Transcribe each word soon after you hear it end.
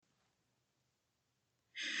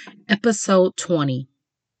Episode 20.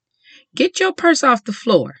 Get your purse off the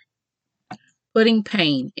floor, putting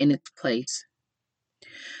pain in its place.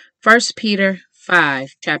 1 Peter 5,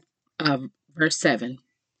 verse 7.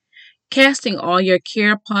 Casting all your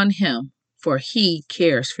care upon him, for he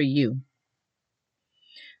cares for you.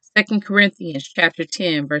 2 Corinthians chapter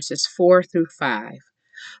 10, verses 4 through 5.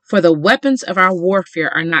 For the weapons of our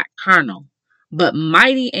warfare are not carnal, but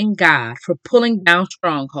mighty in God for pulling down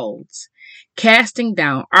strongholds, casting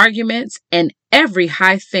down arguments and every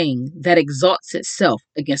high thing that exalts itself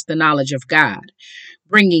against the knowledge of God,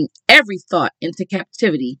 bringing every thought into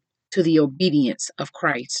captivity to the obedience of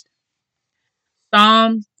Christ.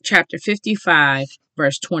 Psalm chapter 55,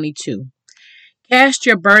 verse 22. Cast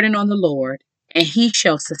your burden on the Lord, and he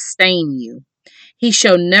shall sustain you. He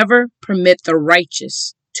shall never permit the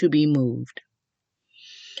righteous to be moved.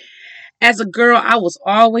 As a girl, I was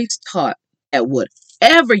always taught that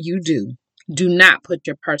whatever you do not put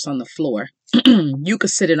your purse on the floor. You could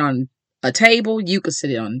sit it on a table, you could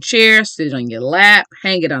sit it on a chair, sit it on your lap,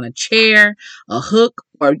 hang it on a chair, a hook,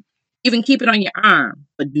 or even keep it on your arm,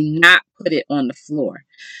 but do not put it on the floor.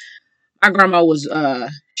 My grandma was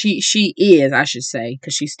she is, I should say,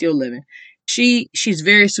 because she's still living. She's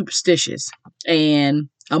very superstitious, and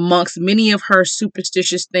amongst many of her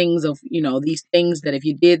superstitious things of, these things that if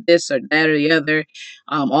you did this or that or the other,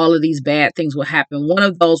 all of these bad things will happen. One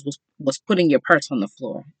of those was putting your purse on the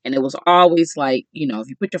floor, and it was always like, if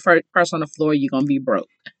you put your purse on the floor, you're gonna be broke.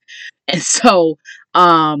 And so,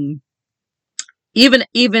 even up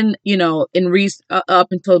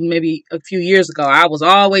until maybe a few years ago, I was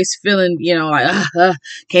always feeling, like,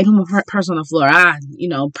 can't put my purse on the floor.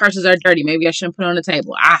 Purses are dirty. Maybe I shouldn't put it on the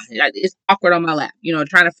table. It's awkward on my lap.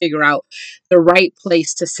 Trying to figure out the right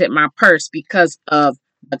place to sit my purse because of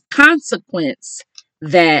the consequence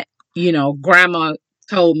that grandma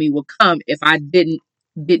told me would come if I didn't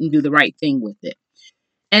do the right thing with it.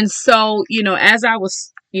 And so, as I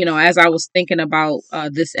was thinking about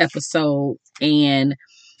this episode and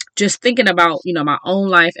just thinking about, my own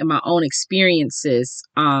life and my own experiences,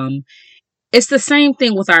 it's the same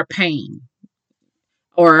thing with our pain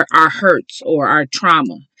or our hurts or our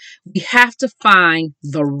trauma. We have to find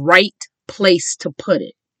the right place to put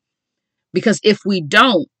it, because if we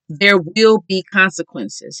don't, there will be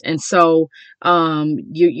consequences. And so,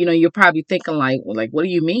 you're probably thinking like, what do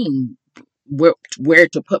you mean? Where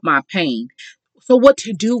to put my pain? So what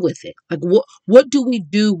to do with it? Like, what do we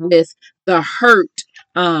do with the hurt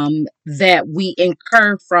that we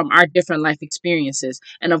incur from our different life experiences?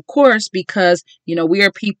 And of course, because we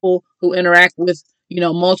are people who interact with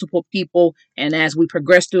multiple people, and as we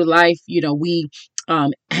progress through life, we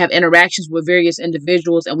have interactions with various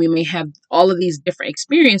individuals, and we may have all of these different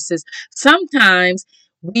experiences. Sometimes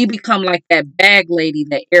we become like that bag lady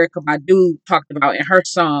that Erykah Badu talked about in her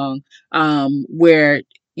song, where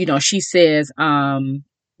she says,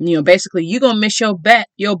 basically, you're going to miss your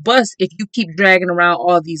bus if you keep dragging around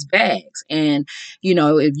all these bags. And,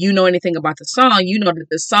 if you know anything about the song, you know that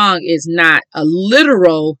the song is not a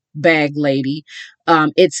literal bag lady.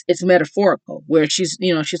 It's metaphorical, where she's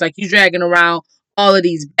like, you dragging around all of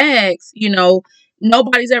these bags,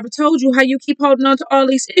 nobody's ever told you how you keep holding on to all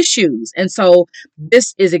these issues. And so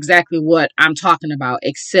this is exactly what I'm talking about,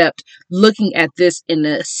 except looking at this in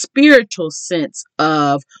a spiritual sense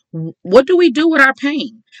of what do we do with our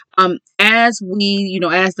pain? As we,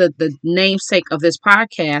 as the namesake of this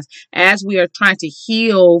podcast, as we are trying to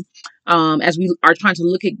heal, as we are trying to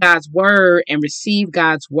look at God's word and receive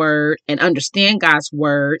God's word and understand God's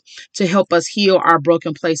word to help us heal our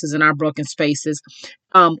broken places and our broken spaces,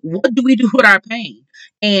 what do we do with our pain?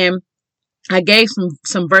 And I gave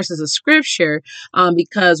some verses of scripture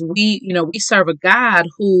because we serve a God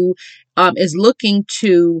who is looking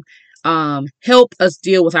to help us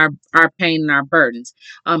deal with our pain and our burdens.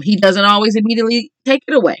 He doesn't always immediately take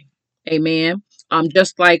it away. Amen.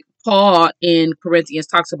 Just like Paul in Corinthians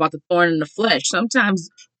talks about the thorn in the flesh. Sometimes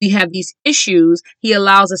we have these issues. He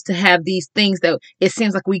allows us to have these things that it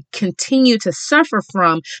seems like we continue to suffer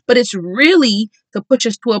from, but it's really to push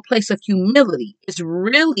us to a place of humility. It's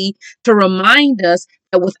really to remind us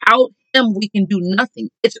that without him, we can do nothing.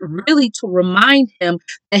 It's really to remind him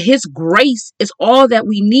that his grace is all that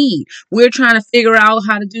we need. We're trying to figure out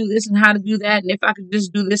how to do this and how to do that. And if I could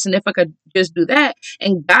just do this and if I could just do that.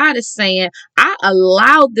 And God is saying, I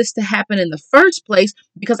allowed this to happen in the first place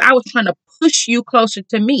because I was trying to push you closer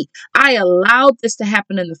to me. I allowed this to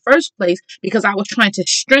happen in the first place because I was trying to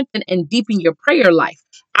strengthen and deepen your prayer life.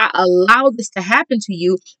 I allowed this to happen to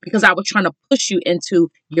you because I was trying to push you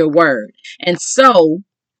into your word. And so,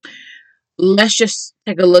 let's just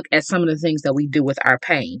take a look at some of the things that we do with our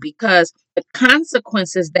pain, because the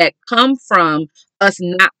consequences that come from us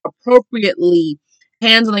not appropriately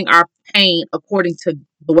handling our pain according to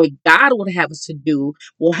the way God would have us to do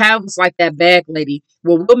will have us like that bag lady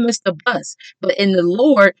where we'll miss the bus. But in the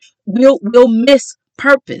Lord, we'll miss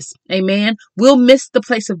purpose. Amen. We'll miss the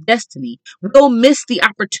place of destiny. We'll miss the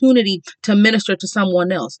opportunity to minister to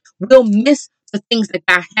someone else. We'll miss the things that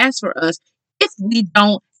God has for us if we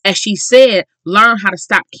don't, as she said, learn how to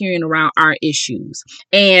stop carrying around our issues.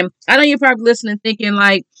 And I know you're probably listening thinking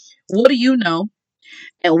like, what do you know?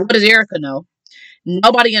 And what does Erica know?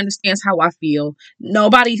 Nobody understands how I feel.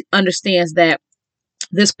 Nobody understands that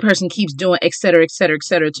this person keeps doing et cetera, et cetera, et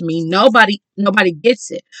cetera to me. Nobody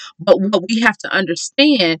gets it. But what we have to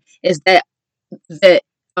understand is that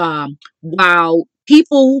while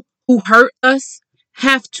people who hurt us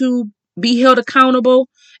have to be held accountable,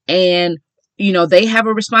 and they have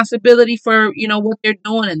a responsibility for what they're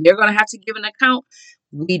doing, and they're going to have to give an account,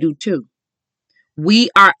 we do too. We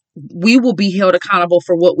will be held accountable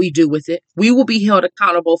for what we do with it. We will be held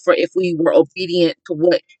accountable for if we were obedient to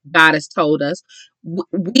what God has told us.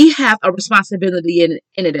 We have a responsibility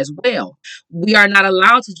in it as well. We are not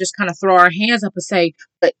allowed to just kind of throw our hands up and say,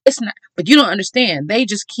 but it's not, but you don't understand. They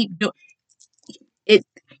just keep doing it.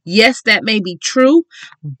 Yes, that may be true,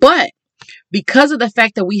 but because of the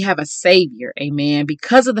fact that we have a savior, amen,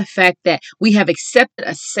 because of the fact that we have accepted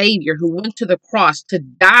a savior who went to the cross to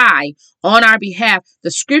die on our behalf,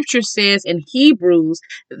 the scripture says in Hebrews,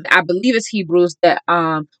 I believe it's Hebrews, that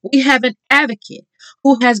we have an advocate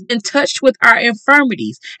who has been touched with our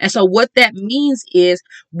infirmities. And so what that means is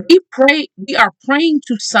we are praying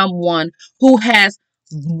to someone who has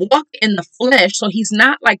walked in the flesh. So he's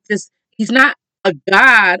not like this, he's not a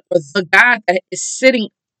God or the God that is sitting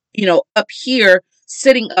up here,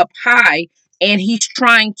 sitting up high, and he's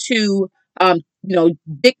trying to,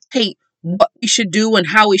 dictate what we should do and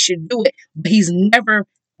how we should do it. But he's never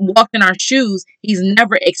walked in our shoes. He's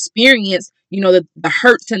never experienced, the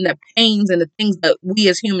hurts and the pains and the things that we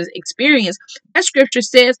as humans experience. That scripture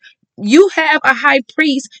says, you have a high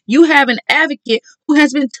priest, you have an advocate who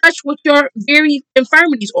has been touched with your very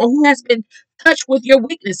infirmities, or who has been touched with your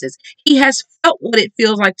weaknesses. He has felt what it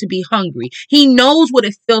feels like to be hungry. He knows what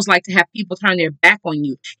it feels like to have people turn their back on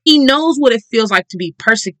you. He knows what it feels like to be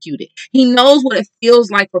persecuted. He knows what it feels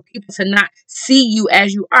like for people to not see you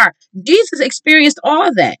as you are. Jesus experienced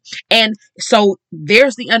all that. And so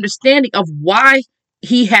there's the understanding of why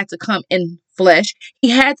he had to come in flesh. He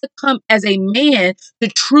had to come as a man to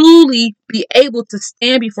truly be able to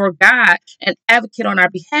stand before God and advocate on our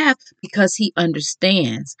behalf, because he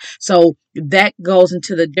understands. So that goes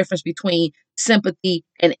into the difference between sympathy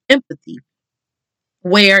and empathy,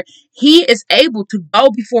 where he is able to go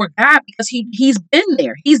before God because he's been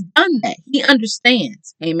there. He's done that. He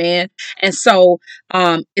understands. Amen. And so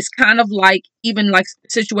it's kind of like, even like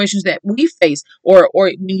situations that we face, or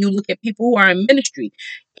when you look at people who are in ministry,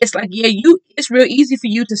 it's like, yeah, it's real easy for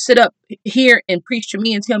you to sit up here and preach to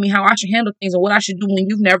me and tell me how I should handle things and what I should do when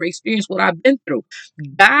you've never experienced what I've been through.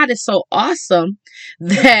 God is so awesome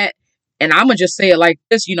that, and I'm gonna just say it like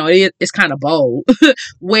this, it's kind of bold,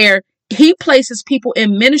 where he places people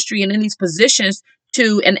in ministry and in these positions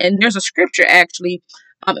and there's a scripture actually,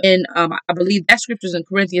 I believe that scripture is in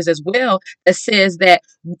Corinthians as well, that says that,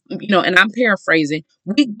 and I'm paraphrasing,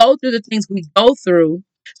 we go through the things we go through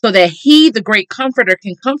so that he, the great comforter,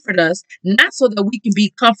 can comfort us, not so that we can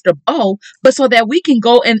be comfortable, but so that we can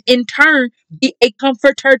go and in turn be a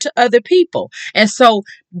comforter to other people. And so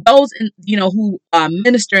those, who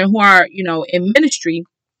minister and who are, in ministry,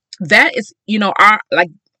 that is, our,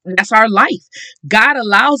 like, that's our life. God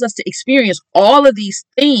allows us to experience all of these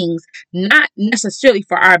things, not necessarily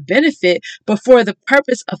for our benefit, but for the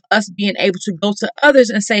purpose of us being able to go to others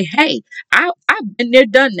and say, hey, I've been there,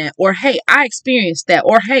 done that, or hey, I experienced that,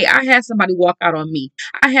 or hey, I had somebody walk out on me.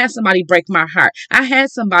 I had somebody break my heart. I had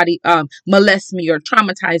somebody molest me or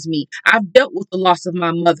traumatize me. I've dealt with the loss of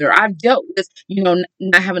my mother. I've dealt with,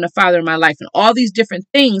 not having a father in my life, and all these different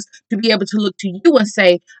things, to be able to look to you and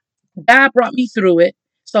say, God brought me through it.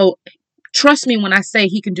 So trust me when I say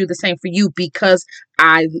he can do the same for you, because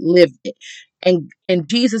I lived it. And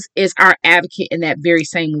Jesus is our advocate in that very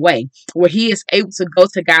same way, where he is able to go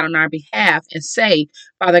to God on our behalf and say,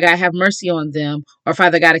 Father God, have mercy on them, or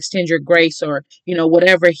Father God, extend your grace, or,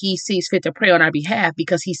 whatever he sees fit to pray on our behalf,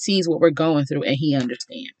 because he sees what we're going through and he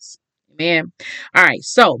understands. Amen. All right.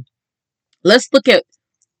 So let's look at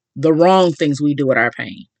the wrong things we do with our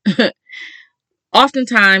pain.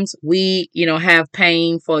 Oftentimes we, have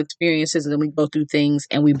painful experiences, and then we go through things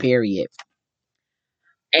and we bury it.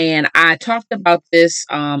 And I talked about this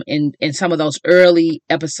in some of those early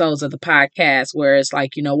episodes of the podcast where it's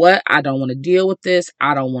like, you know what? I don't want to deal with this.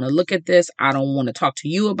 I don't want to look at this. I don't want to talk to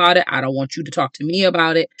you about it. I don't want you to talk to me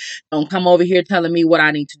about it. Don't come over here telling me what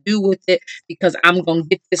I need to do with it, because I'm going to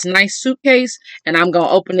get this nice suitcase and I'm going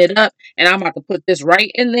to open it up and I'm about to put this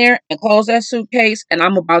right in there and close that suitcase, and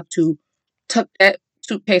I'm about to tuck that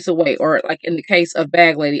suitcase away. Or like in the case of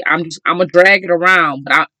Bag Lady, I'm gonna drag it around,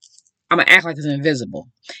 but I'm gonna act like it's invisible,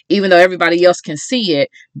 even though everybody else can see it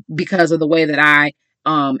because of the way that I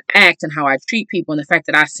act and how I treat people, and the fact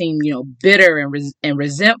that I seem, bitter and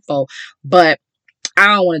resentful. But I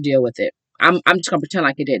don't want to deal with it. I'm just gonna pretend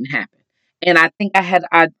like it didn't happen. And I think I had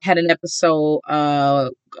an episode, I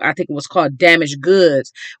think it was called Damaged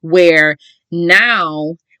Goods, where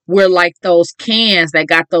now we're like those cans that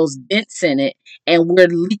got those dents in it, and we're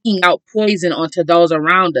leaking out poison onto those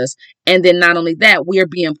around us. And then not only that, we are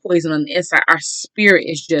being poisoned on the inside. Our spirit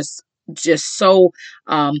is just so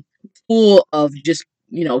um full of just,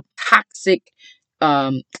 toxic,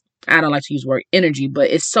 um I don't like to use the word energy,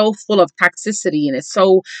 but it's so full of toxicity, and it's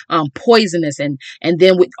so poisonous, and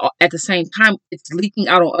then at the same time it's leaking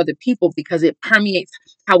out on other people because it permeates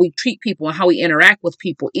how we treat people and how we interact with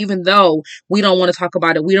people, even though we don't want to talk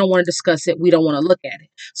about it, we don't want to discuss it, we don't want to look at it.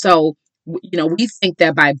 So we think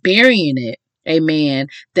that by burying it, amen,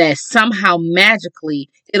 that somehow magically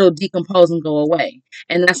it'll decompose and go away.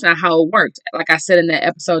 And that's not how it works. Like I said in that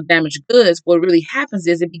episode, Damaged Goods, what really happens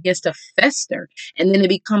is it begins to fester, and then it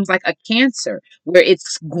becomes like a cancer where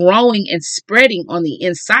it's growing and spreading on the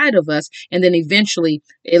inside of us. And then eventually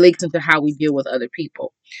it leaks into how we deal with other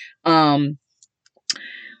people. Um,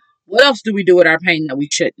 what else do we do with our pain that we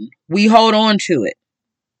shouldn't? We hold on to it.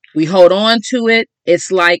 We hold on to it.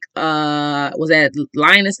 It's like was that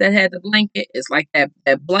Linus that had the blanket? It's like that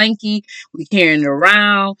blankie. We carrying it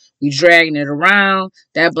around, we dragging it around.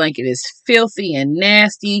 That blanket is filthy and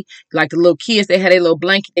nasty. Like the little kids, they had a little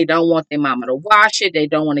blanket. They don't want their mama to wash it. They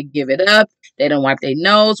don't want to give it up. They don't wipe their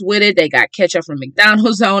nose with it. They got ketchup from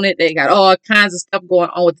McDonald's on it. They got all kinds of stuff going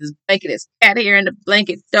on with this blanket. There's cat hair in the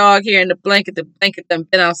blanket, dog hair in the blanket. The blanket done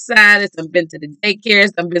been outside. It's done been to the daycare.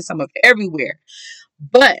 It's done been some of everywhere.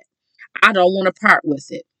 But I don't want to part with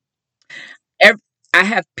it. Every, I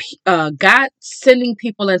have God sending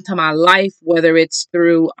people into my life, whether it's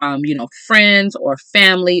through, friends or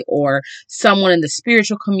family or someone in the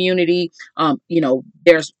spiritual community.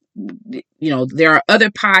 There's, there are other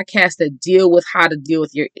podcasts that deal with how to deal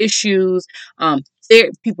with your issues.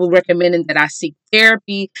 People recommending that I seek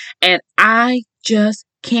therapy, and I just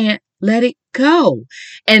can't let it go.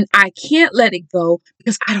 And I can't let it go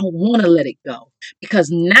because I don't want to let it go. Because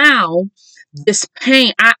now this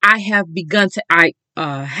pain, I have begun to, I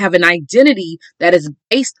have an identity that is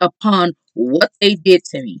based upon what they did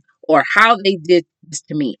to me or how they did this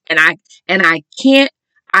to me. And I can't,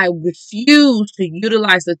 I refuse to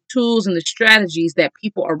utilize the tools and the strategies that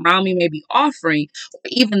people around me may be offering, or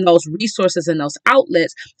even those resources and those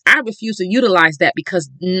outlets. I refuse to utilize that because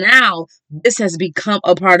now this has become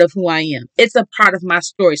a part of who I am. It's a part of my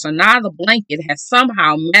story. So now the blanket has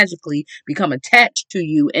somehow magically become attached to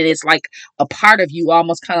you, and it's like a part of you,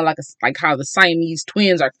 almost kind of like how the Siamese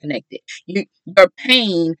twins are connected. Your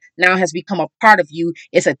pain now has become a part of you.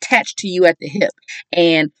 It's attached to you at the hip.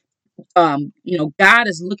 And God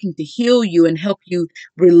is looking to heal you and help you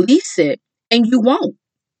release it, and you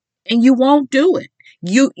won't do it.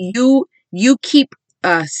 You keep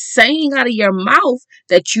saying out of your mouth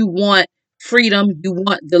that you want freedom, you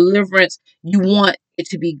want deliverance, you want it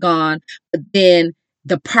to be gone. But then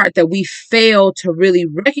the part that we fail to really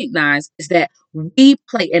recognize is that we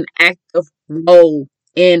play an active role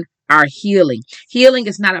in our healing. Healing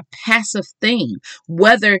is not a passive thing.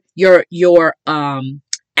 Whether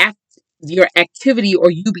act your activity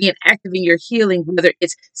or you being active in your healing, whether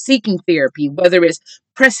it's seeking therapy, whether it's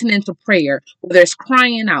pressing into prayer, whether it's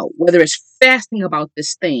crying out, whether it's fasting about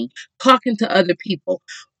this thing, talking to other people,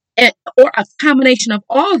 or a combination of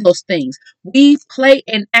all those things, we play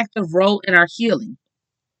an active role in our healing.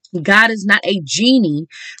 God is not a genie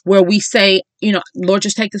where we say, Lord,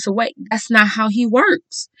 just take this away. That's not how he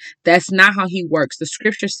works. That's not how he works. The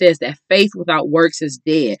scripture says that faith without works is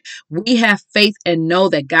dead. We have faith and know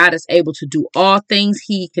that God is able to do all things.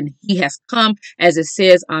 He has come, as it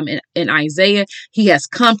says in Isaiah, he has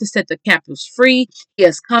come to set the captives free. He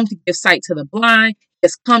has come to give sight to the blind. He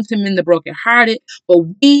has come to mend the brokenhearted. But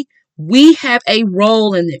we have a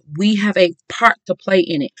role in it. We have a part to play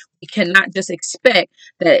in it. We cannot just expect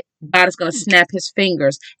that God is going to snap his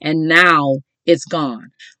fingers and now it's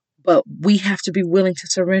gone. But we have to be willing to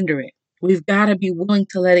surrender it. We've got to be willing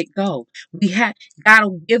to let it go. We have got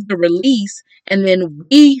to give the release, and then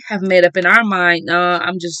we have made up in our mind. No,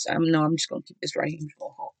 I'm just gonna keep this right here.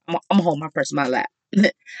 I'm gonna hold my purse in my lap.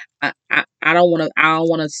 I don't want to. I don't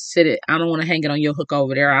want to sit it. I don't want to hang it on your hook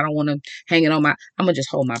over there. I don't want to hang it on my. I'm gonna just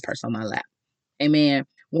hold my purse on my lap. Amen.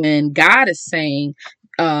 When God is saying,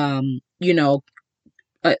 you know,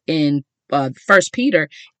 in First Peter,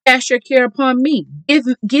 cast your care upon me.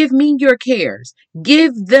 Give me your cares.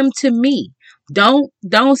 Give them to me. Don't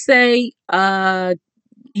say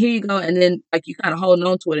here you go, and then like you kind of holding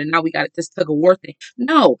on to it, and now we got this tug of war thing.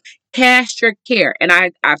 No, cast your care. And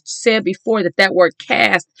I've said before that word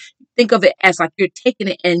cast. Think of it as like you're taking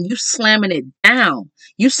it and you slamming it down.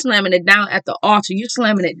 You slamming it down at the altar. You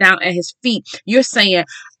slamming it down at his feet. You're saying,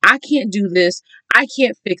 I can't do this. I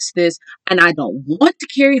can't fix this. And I don't want to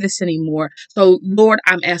carry this anymore. So Lord,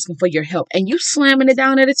 I'm asking for your help. And you slamming it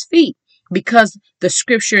down at his feet. Because the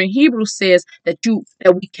scripture in Hebrew says that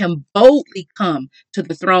we can boldly come to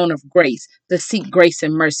the throne of grace to seek grace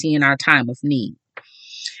and mercy in our time of need.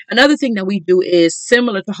 Another thing that we do is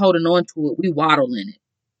similar to holding on to it, we waddle in it.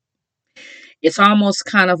 It's almost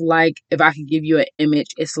kind of like, if I could give you an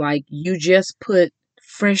image, it's like you just put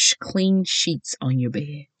fresh, clean sheets on your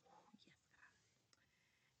bed.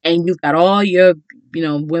 And you've got all your,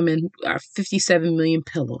 women are 57 million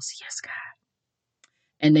pillows. Yes, God.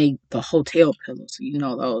 And the hotel pillows,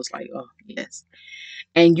 those like, oh, yes.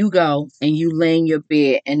 And you go and you lay in your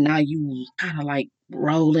bed, and now you kind of like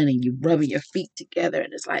rolling and you rubbing your feet together,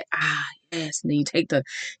 and it's like, yes. And then you take the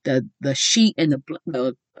sheet and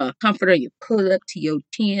the comforter, you pull it up to your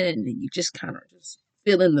chin, and then you just kind of just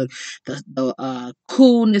feeling the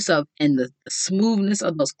coolness of and the smoothness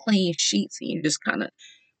of those clean sheets, and you just kind of,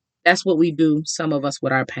 that's what we do, some of us,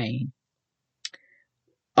 with our pain.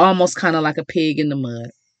 Almost kind of like a pig in the mud.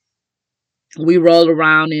 We roll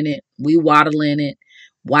around in it. We waddle in it.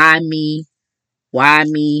 Why me? Why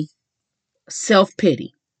me?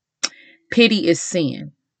 Self-pity. Pity is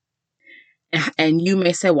sin. And you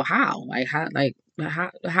may say, well, how?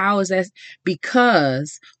 How is that?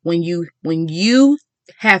 Because when you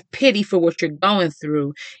have pity for what you're going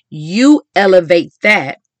through, you elevate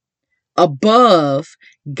that above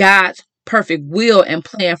God's perfect will and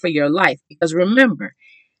plan for your life. Because remember,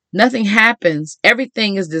 nothing happens.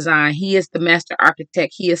 Everything is designed. He is the master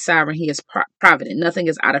architect. He is sovereign. He is provident. Nothing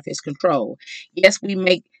is out of his control. Yes, we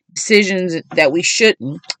make decisions that we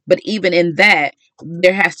shouldn't, but even in that,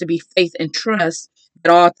 there has to be faith and trust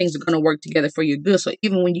that all things are going to work together for your good. So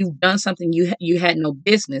even when you've done something you had no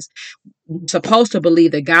business, we're supposed to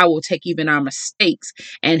believe that God will take even our mistakes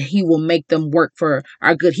and he will make them work for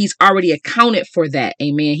our good. He's already accounted for that.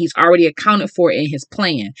 Amen. He's already accounted for it in his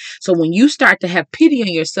plan. So when you start to have pity on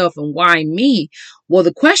yourself and why me? Well,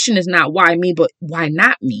 the question is not why me, but why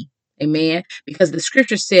not me? Amen. Because the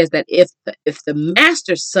scripture says that if the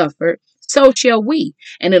master suffered, so shall we.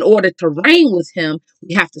 And in order to reign with him,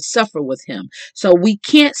 we have to suffer with him. So we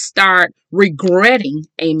can't start regretting,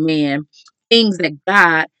 amen, things that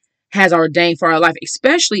God has ordained for our life,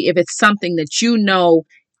 especially if it's something that you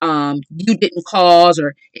didn't cause,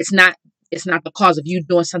 or it's not the cause of you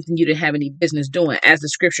doing something you didn't have any business doing. As the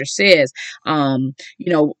scripture says, it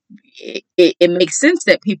makes sense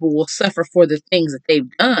that people will suffer for the things that they've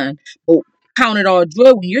done, but count it all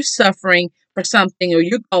joy when you're suffering for something, or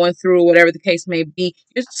you're going through whatever the case may be.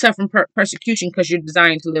 You're suffering persecution because you're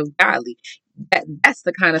designed to live godly. That's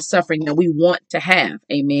the kind of suffering that we want to have,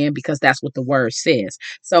 amen, because that's what the word says.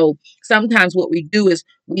 So sometimes what we do is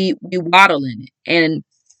we waddle in it, and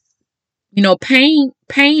pain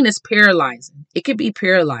is paralyzing. It can be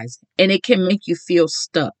paralyzing, and it can make you feel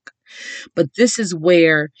stuck. But this is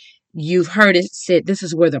where you've heard it said, this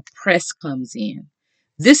is where the press comes in.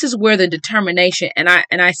 This is where the determination, and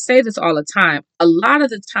I say this all the time, a lot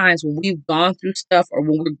of the times when we've gone through stuff, or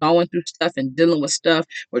when we're going through stuff and dealing with stuff,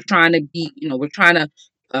 we're trying to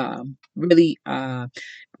really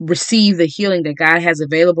receive the healing that God has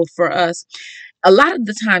available for us. A lot of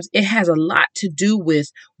the times it has a lot to do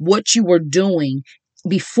with what you were doing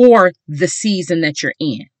before the season that you're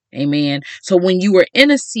in. Amen. So when you were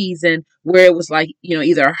in a season where it was like,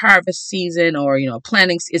 either a harvest season or,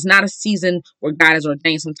 planting, it's not a season where God has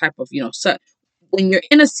ordained some type of, so when you're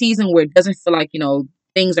in a season where it doesn't feel like,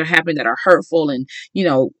 things are happening that are hurtful and,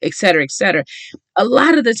 et cetera, et cetera. A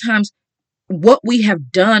lot of the times what we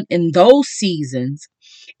have done in those seasons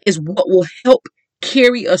is what will help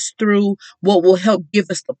carry us through, what will help give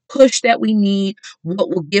us the push that we need, what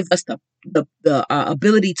will give us the the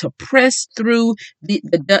ability to press through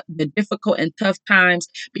the difficult and tough times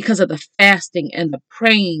because of the fasting and the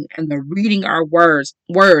praying and the reading our word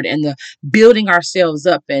and the building ourselves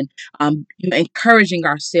up and encouraging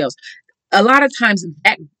ourselves. A lot of times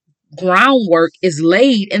that groundwork is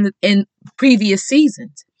laid in previous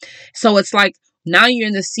seasons. So it's like now you're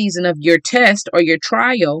in the season of your test or your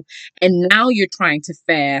trial, and now you're trying to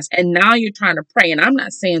fast, and now you're trying to pray. And I'm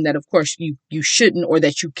not saying that, of course, you shouldn't or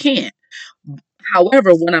that you can't.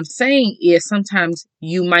 However, what I'm saying is sometimes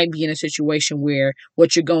you might be in a situation where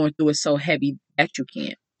what you're going through is so heavy that you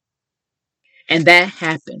can't. And that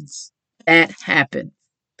happens. That happens.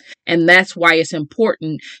 And that's why it's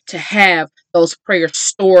important to have those prayers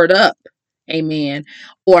stored up. Amen.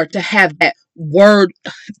 Or to have that word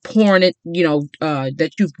pouring it,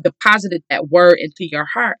 that you've deposited that word into your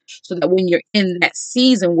heart so that when you're in that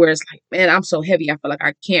season where it's like, man, I'm so heavy, I feel like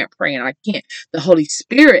I can't pray and I can't, the Holy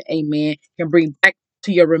Spirit, amen, can bring back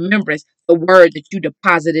to your remembrance the word that you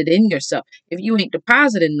deposited in yourself. If you ain't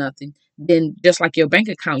deposited nothing, then just like your bank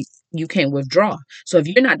account, you can't withdraw. So if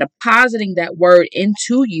you're not depositing that word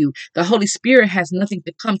into you, the Holy Spirit has nothing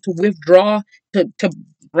to come to withdraw, to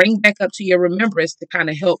bring back up to your remembrance to kind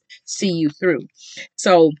of help see you through.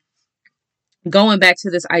 So going back to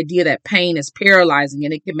this idea that pain is paralyzing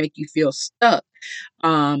and it can make you feel stuck.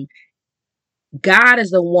 Um, God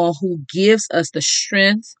is the one who gives us the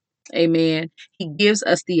strength. Amen. He gives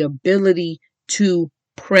us the ability to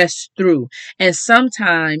press through. And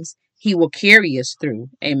sometimes he will carry us through.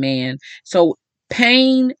 Amen. So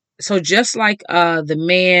pain, so just like the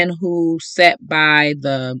man who sat by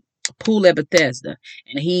the pool at Bethesda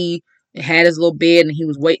and he had his little bed and he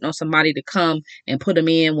was waiting on somebody to come and put him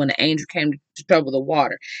in when the angel came to trouble the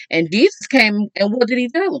water. And Jesus came and what did he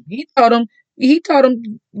tell him? He told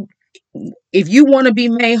him if you want to be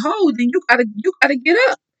made whole, then you gotta get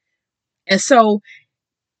up. And so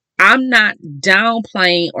I'm not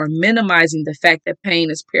downplaying or minimizing the fact that pain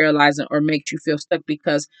is paralyzing or makes you feel stuck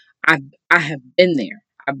because I I have been there.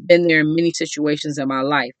 I've been there in many situations in my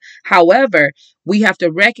life. However, we have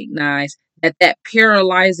to recognize that that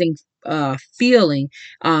paralyzing feeling,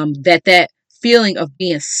 that feeling of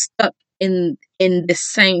being stuck in the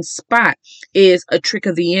same spot is a trick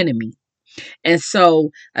of the enemy. And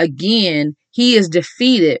so, again, he is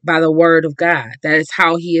defeated by the word of God. That is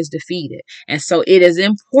how he is defeated. And so, it is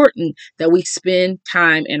important that we spend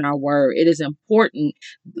time in our word. It is important.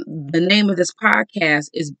 The name of this podcast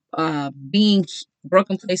is Being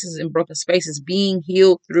Broken Places and Broken Spaces, Being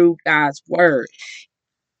Healed Through God's Word.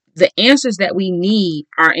 The answers that we need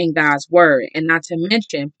are in God's word. And not to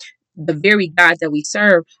mention, the very God that we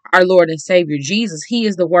serve, our Lord and Savior Jesus, he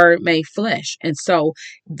is the word made flesh. And so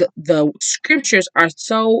the scriptures are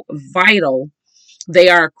so vital. They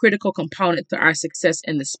are a critical component to our success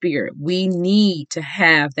in the spirit. We need to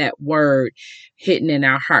have that word hidden in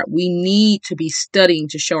our heart. We need to be studying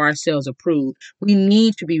to show ourselves approved. We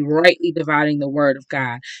need to be rightly dividing the word of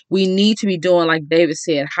God. We need to be doing like David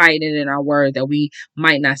said, hiding it in our word that we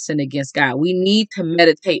might not sin against God. We need to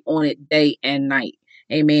meditate on it day and night.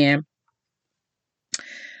 Amen.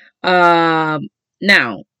 Now,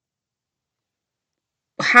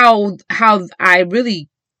 how I really,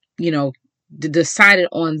 you know, decided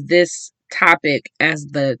on this topic as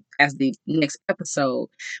the next episode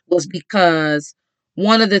was because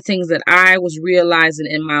one of the things that I was realizing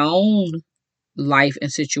in my own life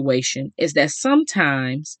and situation is that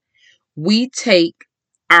sometimes we take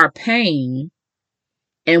our pain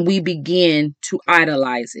and we begin to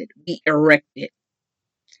idolize it, we erect it.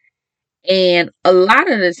 And a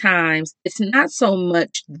lot of the times, it's not so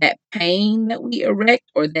much that pain that we erect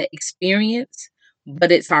or that experience,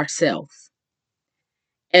 but it's ourself.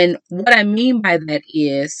 And what I mean by that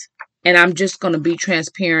is, and I'm just going to be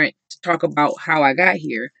transparent to talk about how I got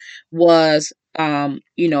here, was, I,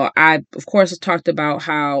 of course, talked about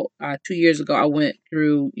how 2 years ago I went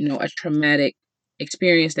through, a traumatic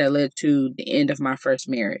experience that led to the end of my first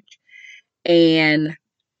marriage. And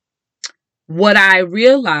what I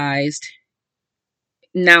realized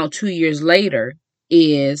now 2 years later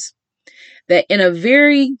is that in a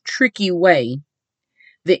very tricky way,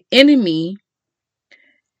 the enemy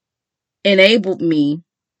enabled me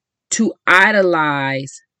to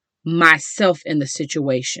idolize myself in the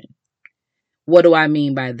situation. What do I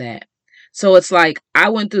mean by that? So it's like I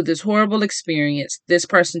went through this horrible experience. This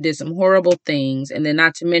person did some horrible things. And then,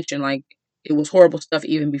 not to mention, like, it was horrible stuff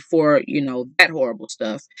even before, that horrible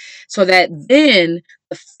stuff. So that then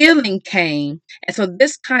the feeling came. And so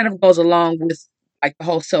this kind of goes along with like the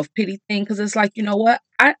whole self pity thing because it's like, you know what?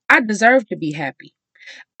 I deserve to be happy.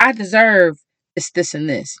 I deserve this, and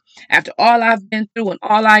this. After all I've been through and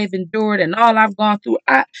all I've endured and all I've gone through,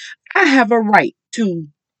 I have a right to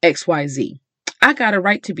XYZ. I got a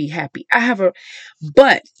right to be happy.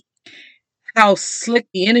 But how slick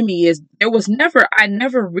the enemy is, I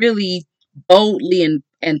never really boldly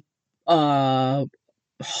and uh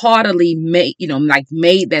haughtily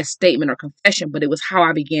made that statement or confession, but it was how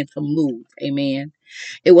I began to move. Amen.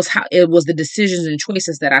 It was the decisions and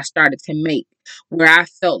choices that I started to make, where I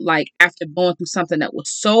felt like after going through something that was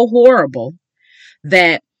so horrible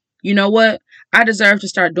that, you know what, I deserve to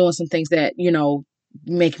start doing some things that,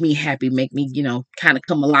 make me happy, make me, kind of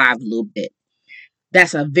come alive a little bit.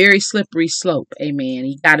 That's a very slippery slope. Amen.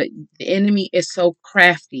 The enemy is so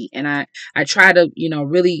crafty, and I try to,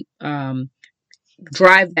 really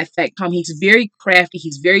drive that fact home. He's very crafty,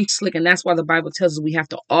 he's very slick, and that's why the Bible tells us we have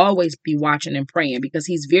to always be watching and praying, because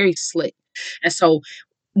he's very slick. And so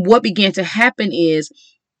what began to happen is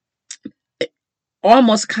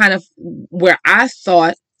almost kind of where I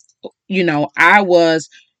thought, I was,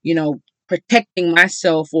 protecting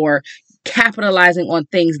myself or capitalizing on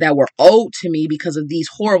things that were owed to me because of these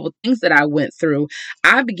horrible things that I went through.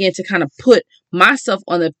 I began to kind of put myself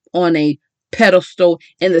on a pedestal,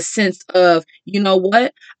 in the sense of, you know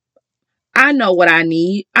what? I know what I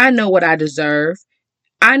need. I know what I deserve.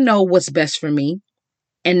 I know what's best for me.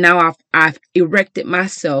 And now I've erected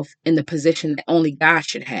myself in the position that only God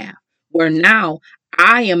should have, where now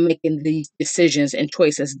I am making these decisions and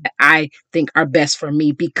choices that I think are best for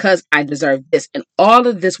me because I deserve this. And all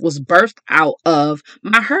of this was birthed out of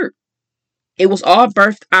my hurt. It was all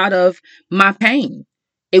birthed out of my pain.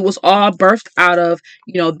 It was all birthed out of,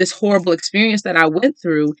 this horrible experience that I went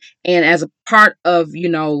through. And as a part of,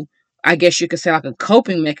 I guess you could say like a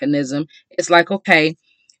coping mechanism, it's like, okay,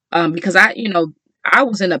 because I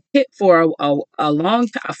was in a pit for a long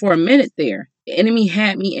time, for a minute there. The enemy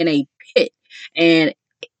had me in a pit. And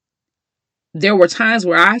there were times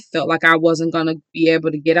where I felt like I wasn't going to be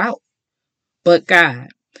able to get out, but God.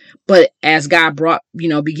 But as God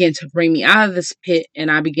began to bring me out of this pit and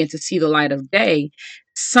I began to see the light of day,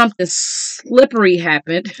 something slippery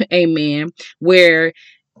happened, amen, where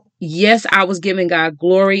yes, I was giving God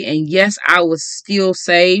glory, and yes, I was still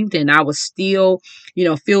saved, and I was still,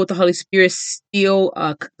 filled with the Holy Spirit, still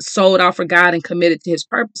sold out for God and committed to his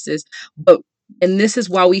purposes. And this is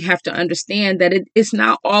why we have to understand that it's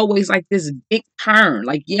not always like this big turn.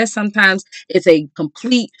 Like, yes, sometimes it's a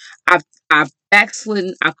complete, I've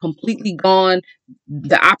backslidden, I've completely gone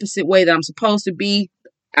the opposite way that I'm supposed to be.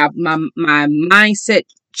 My mindset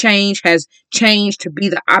has changed to be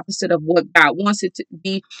the opposite of what God wants it to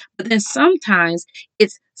be. But then sometimes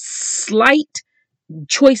it's slight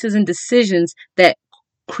choices and decisions that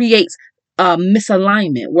creates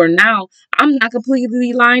misalignment, where now I'm not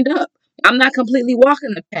completely lined up. I'm not completely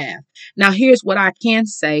walking the path. Now, here's what I can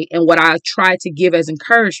say and what I try to give as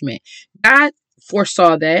encouragement. God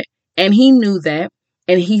foresaw that, and he knew that,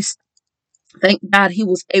 and thank God he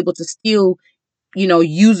was able to still,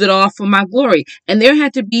 use it all for my glory. And there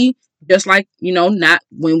had to be, just like, not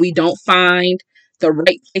when we don't find the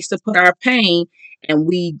right place to put our pain, and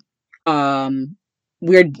we're,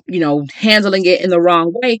 handling it in the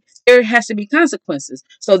wrong way, there has to be consequences.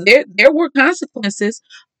 So there were consequences.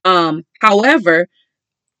 However,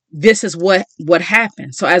 this is what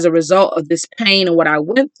happened. So as a result of this pain and what I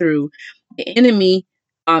went through, the enemy,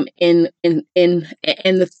 and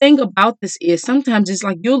the thing about this is sometimes it's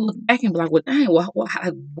like you'll look back and be like, well, dang,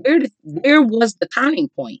 where was the turning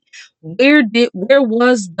point? Where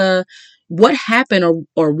was what happened,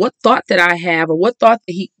 or what thought did I have, or what thought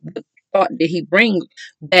did he bring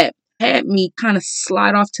that had me kind of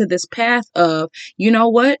slide off to this path of, you know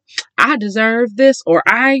what, I deserve this, or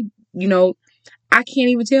you know, I can't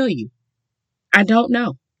even tell you. I don't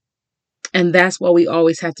know. And that's why we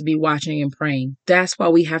always have to be watching and praying. That's why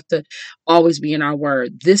we have to always be in our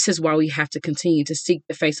word. This is why we have to continue to seek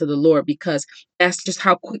the face of the Lord, because that's just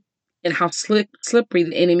how quick and how slippery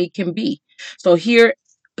the enemy can be. So here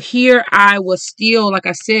I was still, like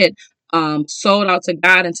I said, sold out to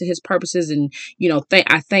God and to his purposes. And,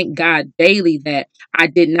 I thank God daily that I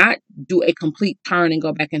did not do a complete turn and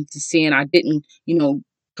go back into sin. I didn't,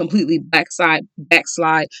 completely backslide,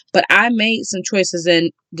 but I made some choices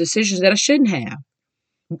and decisions that I shouldn't have,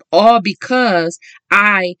 all because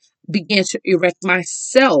I began to erect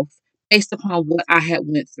myself based upon what I had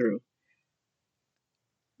went through.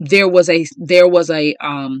 There was a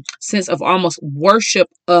sense of almost worship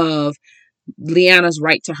of Leanna's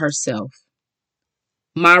right to herself,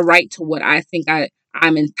 my right to what I think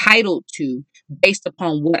I'm entitled to based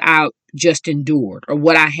upon what I just endured or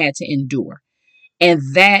what I had to endure. And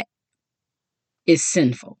that is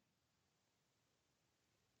sinful.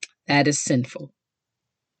 That is sinful.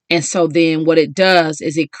 And so then what it does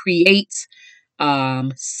is it creates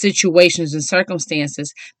situations and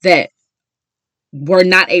circumstances that were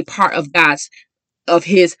not a part of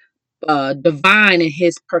his divine and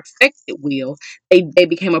his perfected will. They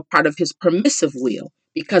became a part of his permissive will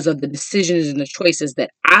because of the decisions and the choices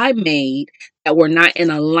that I made that were not in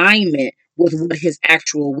alignment with what his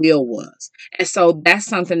actual will was. And so that's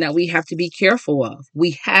something that we have to be careful of.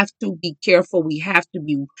 We have to be careful. We have to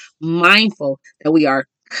be mindful that we are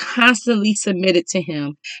constantly submitted to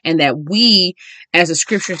him, and that we, as the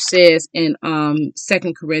scripture says in 2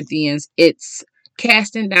 Corinthians, it's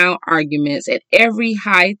casting down arguments at every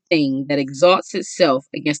high thing that exalts itself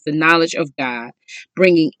against the knowledge of God,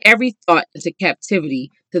 bringing every thought into captivity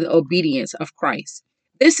to the obedience of Christ.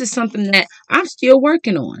 This is something that I'm still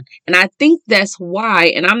working on. And I think that's why,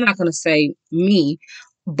 and I'm not going to say me,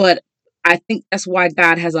 but I think that's why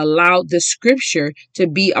God has allowed the scripture to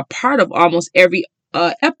be a part of almost every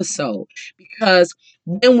episode. Because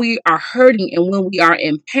when we are hurting and when we are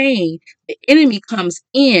in pain, the enemy comes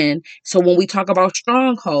in. So when we talk about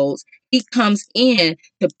strongholds, he comes in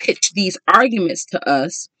to pitch these arguments to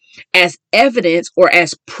us as evidence or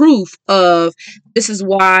as proof of, this is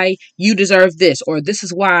why you deserve this, or this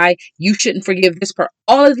is why you shouldn't forgive this part.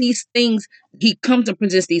 All of these things, he comes to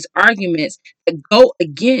present these arguments that go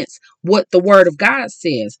against what the word of God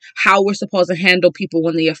says, how we're supposed to handle people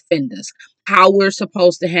when they offend us, how we're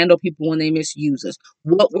supposed to handle people when they misuse us,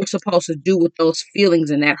 what we're supposed to do with those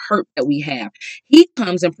feelings and that hurt that we have. He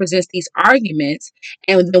comes and presents these arguments,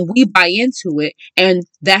 and then we buy into it, and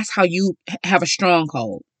that's how you have a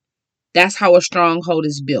stronghold. That's how a stronghold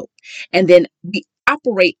is built. And then we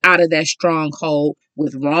operate out of that stronghold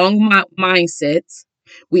with wrong mindsets.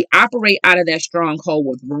 We operate out of that stronghold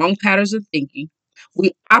with wrong patterns of thinking.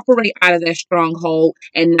 We operate out of that stronghold,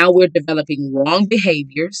 and now we're developing wrong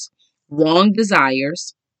behaviors, wrong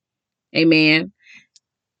desires. Amen.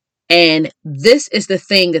 And this is the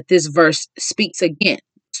thing that this verse speaks against.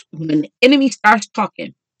 When the enemy starts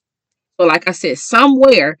talking, so like I said,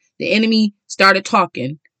 somewhere the enemy started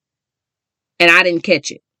talking and I didn't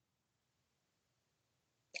catch it.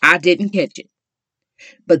 I didn't catch it.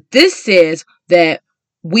 But this says that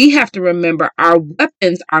we have to remember our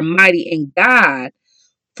weapons are mighty in God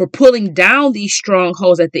for pulling down these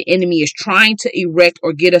strongholds that the enemy is trying to erect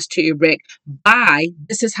or get us to erect by,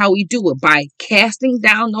 this is how we do it, by casting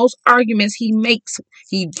down those arguments he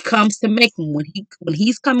comes to make them. When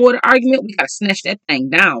he's coming with an argument, we got to snatch that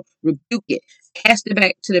thing down, rebuke it, cast it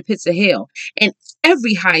back to the pits of hell. And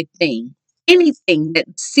every high thing, anything that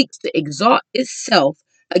seeks to exalt itself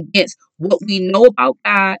against what we know about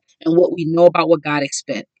God and what we know about what God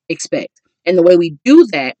expect. And the way we do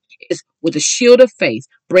that is with a shield of faith,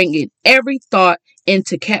 bringing every thought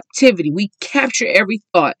into captivity. We capture every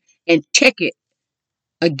thought and check it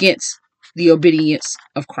against the obedience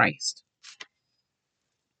of Christ.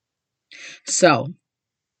 So,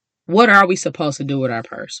 what are we supposed to do with our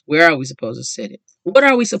purse? Where are we supposed to sit it? What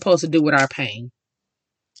are we supposed to do with our pain?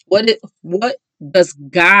 What does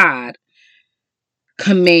God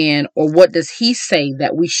command, or what does he say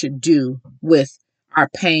that we should do with our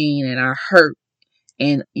pain and our hurt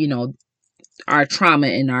and, our trauma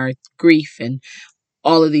and our grief and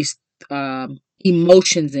all of these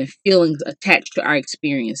emotions and feelings attached to our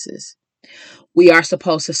experiences? We are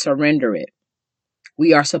supposed to surrender it.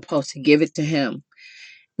 We are supposed to give it to him.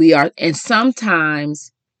 And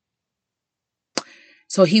sometimes,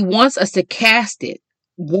 so he wants us to cast it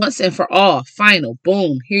once and for all, final,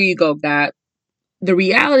 boom, here you go, God. The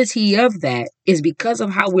reality of that is because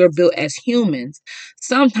of how we're built as humans,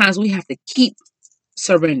 sometimes we have to keep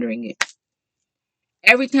surrendering it.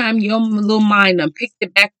 Every time your little mind picked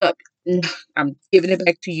it back up, I'm giving it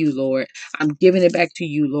back to you, Lord. I'm giving it back to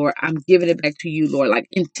you, Lord. I'm giving it back to you, Lord. Like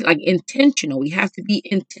intentional. We have to be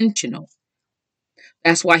intentional.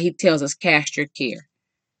 That's why he tells us cast your care.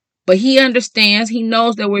 But he understands. He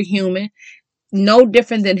knows that we're human. No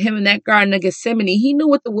different than him in that Garden of Gethsemane. He knew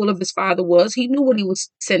what the will of his Father was. He knew what he was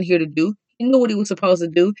sent here to do. He knew what he was supposed to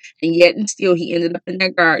do. And yet and still he ended up in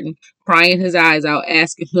that garden, crying his eyes out,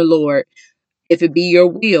 asking the Lord, if it be your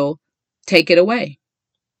will, take it away.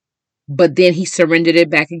 But then he surrendered it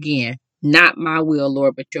back again. Not my will,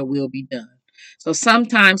 Lord, but your will be done. So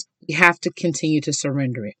sometimes we have to continue to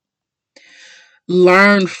surrender it.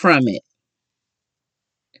 Learn from it.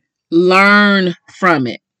 Learn from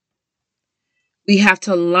it. We have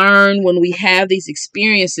to learn when we have these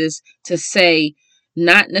experiences to say,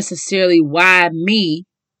 not necessarily why me,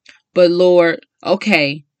 but Lord,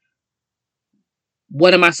 okay,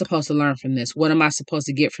 what am I supposed to learn from this? What am I supposed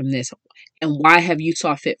to get from this? And why have you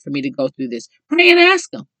saw fit for me to go through this? Pray and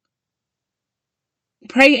ask him.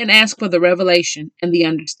 Pray and ask for the revelation and the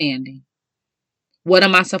understanding. What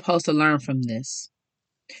am I supposed to learn from this?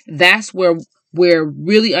 That's where we're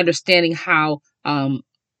really understanding how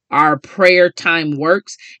our prayer time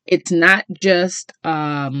works. It's not just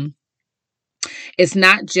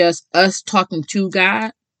us talking to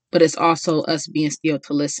God, but it's also us being still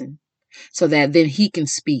to listen, so that then He can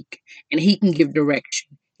speak and He can give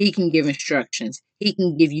direction. He can give instructions. He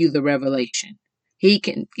can give you the revelation. He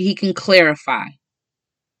can clarify.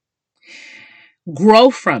 Grow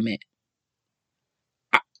from it.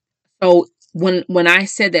 So when I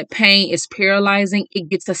said that pain is paralyzing, it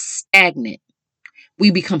gets us stagnant. We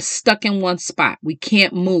become stuck in one spot. We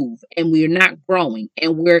can't move and we're not growing,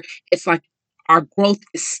 and it's like our growth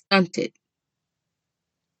is stunted.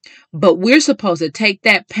 But we're supposed to take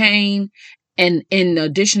that pain, and in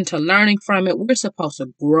addition to learning from it, we're supposed to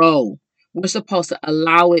grow. We're supposed to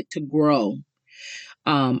allow it to grow.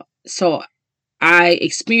 So I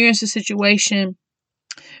experienced a situation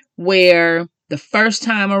where the first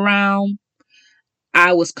time around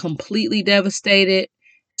I was completely devastated,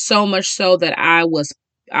 so much so that I was,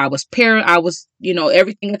 everything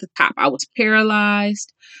at the top. I was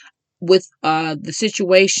paralyzed with the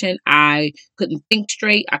situation. I couldn't think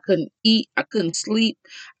straight. I couldn't eat. I couldn't sleep.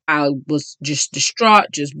 I was just distraught,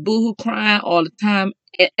 just boohoo crying all the time,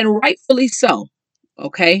 and rightfully so.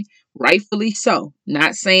 Okay, rightfully so.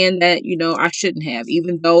 Not saying that I shouldn't have,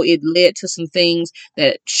 even though it led to some things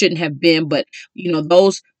that shouldn't have been. But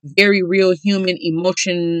those very real human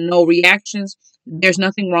emotional reactions. There's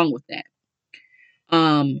nothing wrong with that.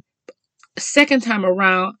 Um, Second time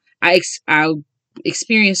around, I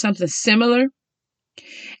experienced something similar,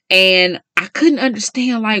 and I couldn't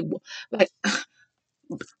understand, like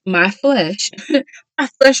my flesh. My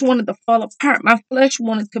flesh wanted to fall apart. My flesh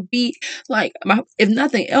wanted to be like, if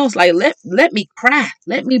nothing else, like let me cry,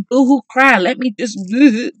 let me boohoo cry, let me just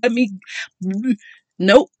let me.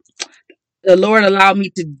 Nope. The Lord allowed me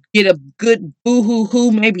to get a good boohoo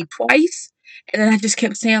hoo maybe twice, and then I just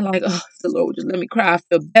kept saying like, oh, the Lord would just let me cry, I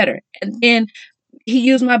feel better. And then He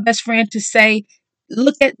used my best friend to say,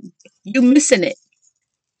 look at you missing it.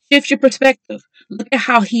 Shift your perspective. Look at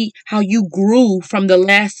how you grew from the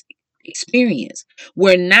last experience,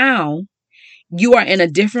 where now you are in a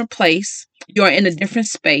different place, you are in a different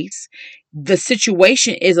space. The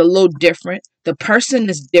situation is a little different. The person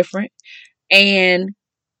is different, and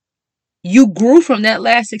you grew from that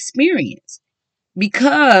last experience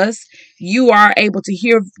because you are able to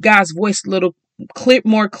hear God's voice a little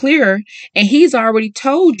more clearer, and He's already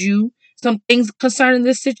told you some things concerning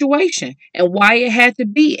this situation and why it had to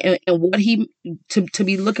be, and what he to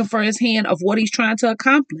be looking for His hand of what He's trying to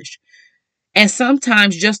accomplish. And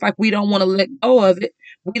sometimes, just like we don't want to let go of it,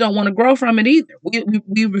 we don't want to grow from it either.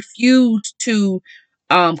 We refuse to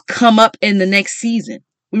come up in the next season.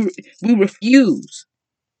 We refuse.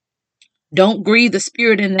 Don't grieve the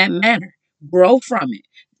Spirit in that manner. Grow from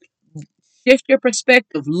it. Shift your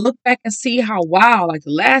perspective. Look back and see how, wow, like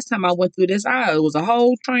the last time I went through this, it was a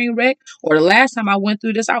whole train wreck. Or the last time I went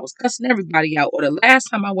through this, I was cussing everybody out. Or the last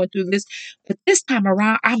time I went through this, but this time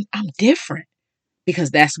around, I'm different, because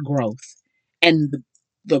that's growth. And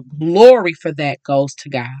the glory for that goes to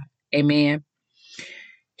God. Amen.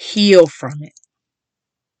 Heal from it.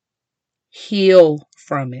 Heal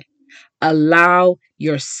from it. Allow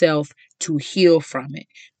yourself to heal from it.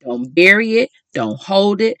 Don't bury it. Don't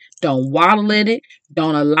hold it. Don't waddle in it.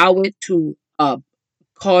 Don't allow it to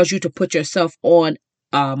cause you to put yourself on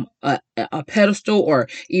a pedestal, or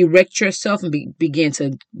erect yourself and begin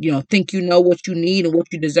to think what you need and what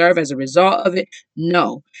you deserve as a result of it.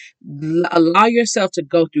 No. Allow yourself to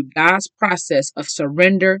go through God's process of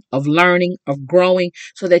surrender, of learning, of growing,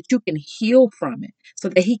 so that you can heal from it, so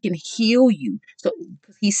that He can heal you. So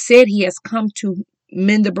He said He has come to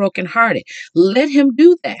mend the brokenhearted. Let Him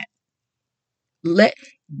do that. Let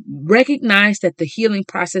Recognize that the healing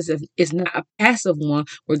process is not a passive one,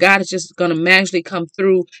 where God is just going to magically come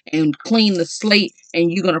through and clean the slate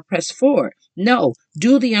and you're going to press forward. No,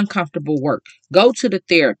 do the uncomfortable work. Go to the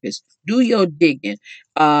therapist. Do your digging.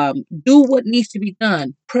 Do what needs to be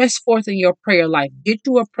done. Press forth in your prayer life. Get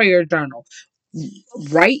you a prayer journal.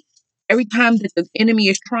 Write every time that the enemy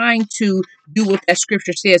is trying to do what that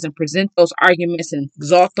scripture says and present those arguments and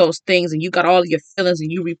exalt those things, and you got all of your feelings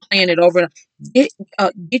and you replaying it over.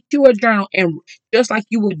 Get you a journal, and just like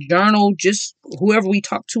you would journal just whoever we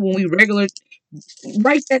talk to when we regular,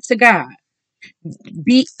 write that to God.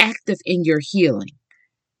 Be active in your healing.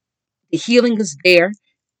 The healing is there.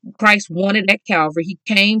 Christ wanted at Calvary. He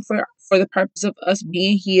came for the purpose of us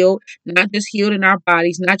being healed, not just healed in our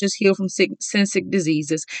bodies, not just healed from sin, sick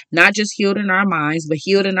diseases, not just healed in our minds, but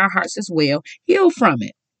healed in our hearts as well. Heal from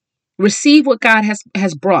it. Receive what God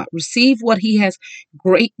has brought. Receive what He has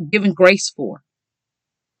given grace for.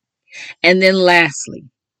 And then lastly,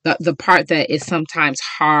 the part that is sometimes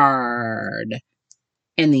hard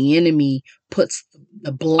and the enemy puts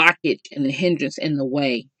the blockage and the hindrance in the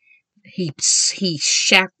way. He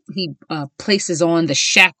places on the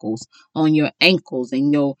shackles on your ankles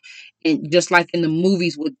and just like in the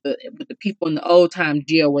movies with the people in the old time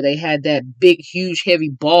jail where they had that big huge heavy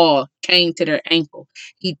ball chained to their ankle.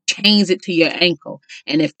 He chains it to your ankle,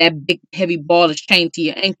 and if that big heavy ball is chained to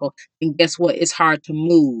your ankle, then guess what? It's hard to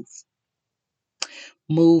move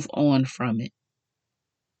on from it.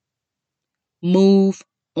 Move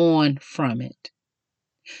on from it.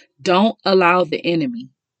 Don't allow the enemy,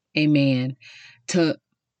 amen, to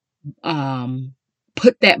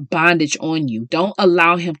put that bondage on you. Don't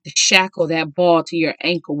allow him to shackle that ball to your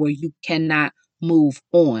ankle where you cannot move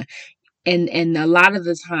on. And a lot of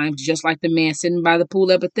the times, just like the man sitting by the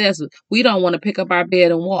pool at Bethesda, we don't want to pick up our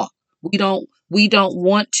bed and walk. We don't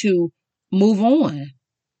want to move on.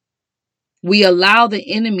 We allow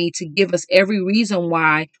the enemy to give us every reason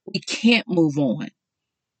why we can't move on.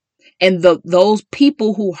 And those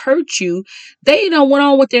people who hurt you, they don't went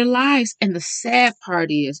on with their lives. And the sad part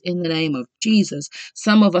is, in the name of Jesus,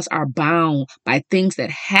 some of us are bound by things that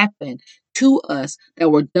happen to us that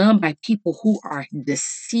were done by people who are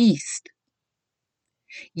deceased.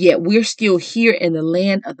 Yet we're still here in the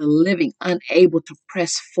land of the living, unable to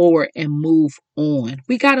press forward and move on.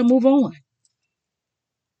 We got to move on.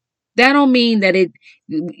 That don't mean that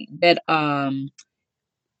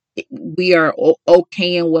we are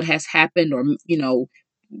okay in what has happened, or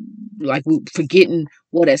like we forgetting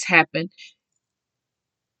what has happened.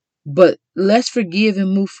 But let's forgive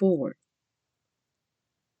and move forward.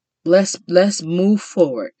 Let's move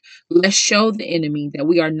forward. Let's show the enemy that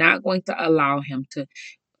we are not going to allow him to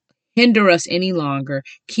hinder us any longer,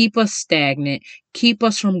 keep us stagnant, keep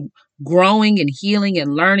us from growing and healing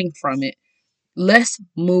and learning from it. Let's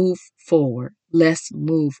move forward. Let's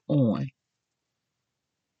move on.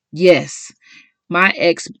 Yes, my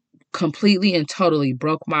ex completely and totally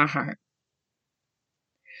broke my heart.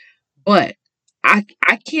 But I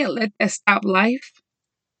can't let that stop life.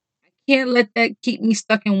 Can't let that keep me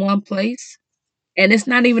stuck in one place. And it's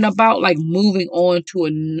not even about like moving on to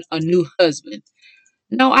a new husband.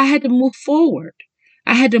 No, I had to move forward.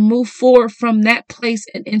 I had to move forward from that place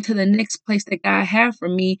and into the next place that God had for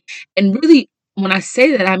me. And really, when I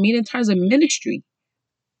say that, I mean in terms of ministry.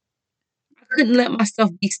 I couldn't let myself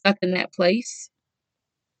be stuck in that place.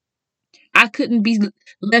 I couldn't be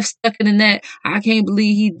left stuck in that. I can't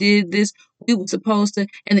believe he did this. We were supposed to.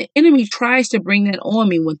 And the enemy tries to bring that on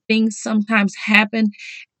me when things sometimes happen.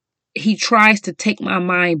 He tries to take my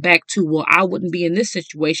mind back to, well, I wouldn't be in this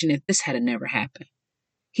situation if this had never happened.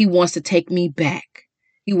 He wants to take me back.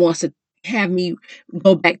 He wants to have me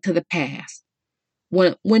go back to the past.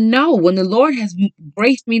 When the Lord has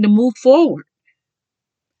graced me to move forward,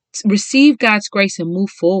 receive God's grace and move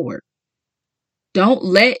forward. Don't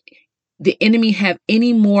let the enemy have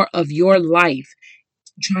any more of your life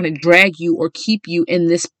trying to drag you or keep you in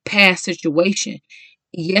this past situation.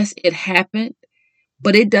 Yes, it happened,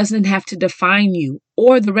 but it doesn't have to define you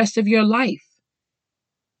or the rest of your life.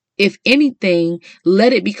 If anything,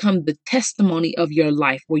 let it become the testimony of your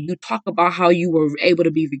life where you talk about how you were able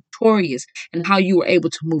to be victorious and how you were able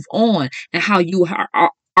to move on and how you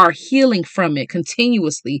are healing from it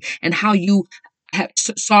continuously and how you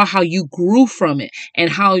saw how you grew from it and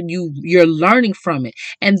how you're learning from it.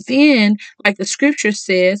 And then, like the scripture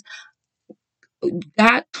says,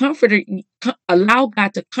 allow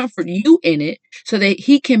God to comfort you in it so that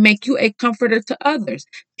he can make you a comforter to others.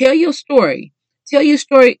 Tell your story. Tell your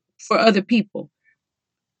story for other people.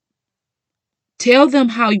 Tell them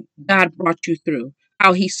how God brought you through,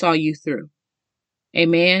 how he saw you through.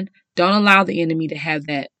 Amen. Don't allow the enemy to have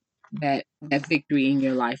that victory in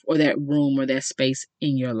your life or that room or that space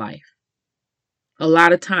in your life. A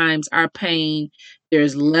lot of times our pain,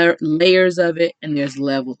 there's layers of it and there's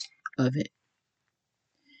levels of it.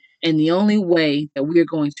 And the only way that we're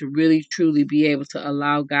going to really truly be able to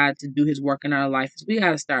allow God to do his work in our life is we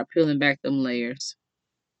got to start peeling back them layers.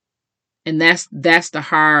 And that's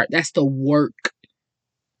the work.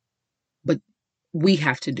 But we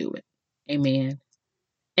have to do it. Amen.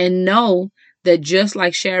 And know that just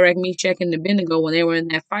like Shadrach, Meshach, and Abednego when they were in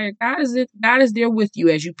that fire, God is there with you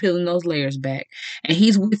as you peeling those layers back. And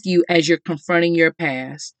he's with you as you're confronting your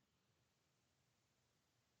past.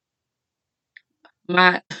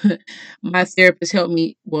 my my therapist helped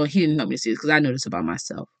me. Well, he didn't help me to see this because I know this about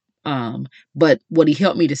myself. But what he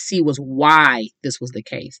helped me to see was why this was the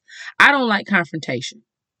case. I don't like confrontation.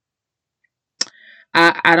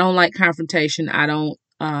 I don't like confrontation. I don't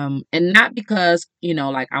and not because,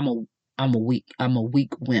 like I'm a weak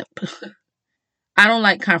wimp. I don't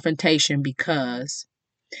like confrontation because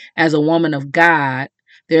as a woman of God,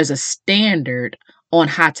 there's a standard on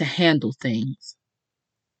how to handle things.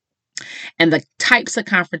 And the types of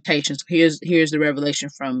confrontations, here's the revelation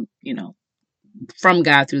from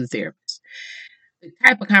God through the therapist. The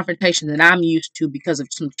type of confrontation that I'm used to because of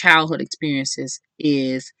some childhood experiences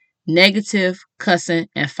is negative, cussing,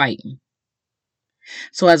 and fighting.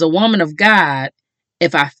 So as a woman of God,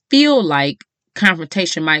 if I feel like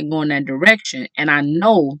confrontation might go in that direction and I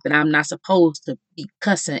know that I'm not supposed to be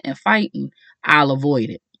cussing and fighting, I'll avoid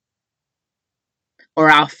it. Or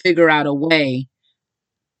I'll figure out a way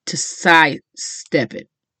to sidestep it.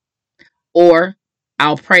 Or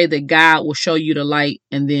I'll pray that God will show you the light,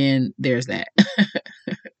 and then there's that.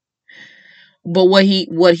 But what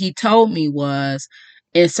he told me was,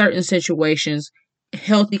 in certain situations,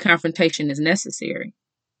 healthy confrontation is necessary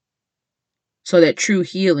so that true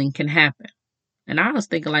healing can happen. And I was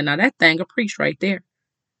thinking, like, now that thing a preach right there.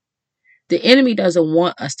 The enemy doesn't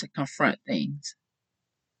want us to confront things.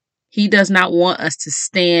 He does not want us to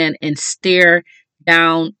stand and stare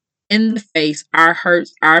down in the face our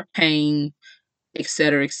hurts, our pain,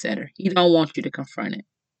 etc., etc. He don't want you to confront it.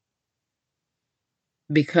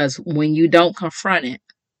 Because when you don't confront it,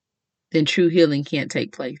 then true healing can't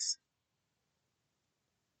take place.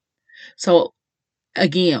 So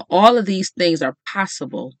again, all of these things are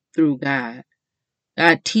possible through God.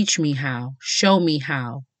 God, teach me how, show me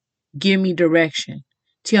how, give me direction,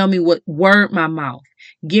 tell me what word my mouth,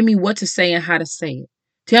 give me what to say and how to say it.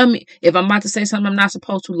 Tell me if I'm about to say something I'm not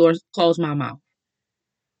supposed to, Lord, close my mouth.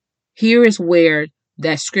 Here is where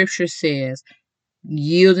that scripture says,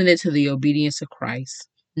 yielding it to the obedience of Christ,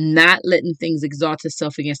 not letting things exalt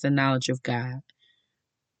itself against the knowledge of God.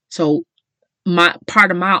 So my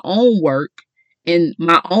part of my own work and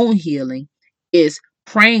my own healing is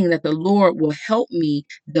praying that the Lord will help me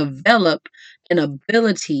develop an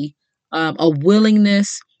ability, a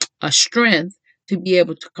willingness, a strength to be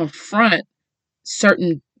able to confront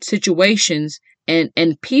certain situations and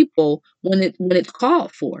people when it's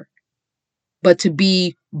called for, but to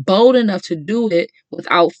be bold enough to do it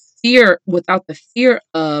without the fear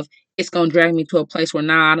of it's gonna drag me to a place where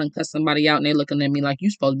now I done cuss somebody out and they looking at me like you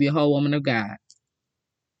supposed to be a whole woman of God.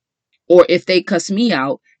 Or if they cuss me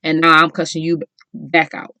out and now I'm cussing you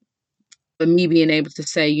back out. But me being able to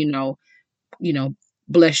say,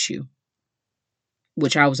 bless you,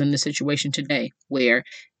 which I was in this situation today where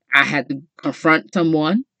I had to confront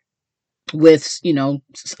someone with,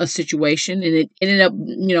 a situation, and it ended up,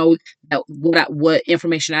 that what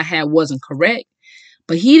information I had wasn't correct,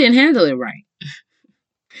 but he didn't handle it right.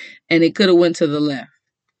 And it could have went to the left.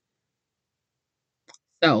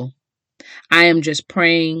 So I am just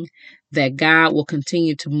praying that God will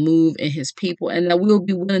continue to move in his people and that we'll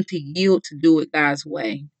be willing to yield to do it God's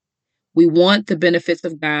way. We want the benefits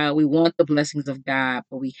of God. We want the blessings of God,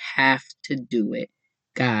 but we have to do it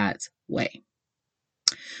God's way.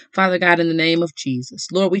 Father God, in the name of Jesus,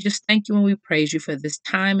 Lord, we just thank you and we praise you for this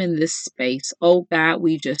time and this space. Oh God,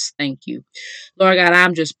 we just thank you. Lord God,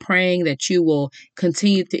 I'm just praying that you will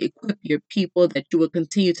continue to equip your people, that you will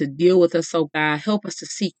continue to deal with us, oh God. Help us to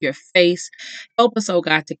seek your face. Help us, oh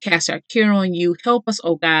God, to cast our care on you. Help us,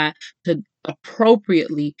 oh God, to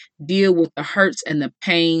appropriately deal with the hurts and the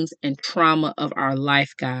pains and trauma of our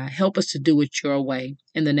life, God. Help us to do it your way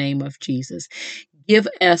in the name of Jesus. Give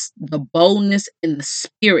us the boldness in the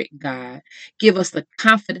spirit, God. Give us the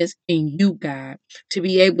confidence in you, God, to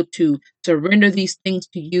be able to surrender these things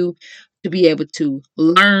to you, to be able to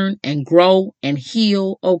learn and grow and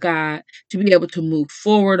heal, oh God, to be able to move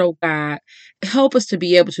forward, oh God. Help us to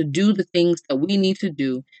be able to do the things that we need to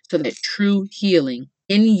do so that true healing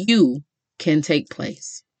in you can take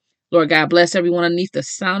place. Lord God, bless everyone underneath the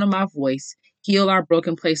sound of my voice. Heal our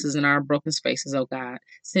broken places and our broken spaces, oh God.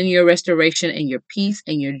 Send your restoration and your peace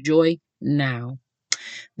and your joy now.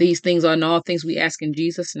 These things are in all things we ask in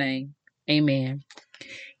Jesus' name. Amen.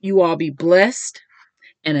 You all be blessed,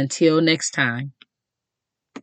 and until next time.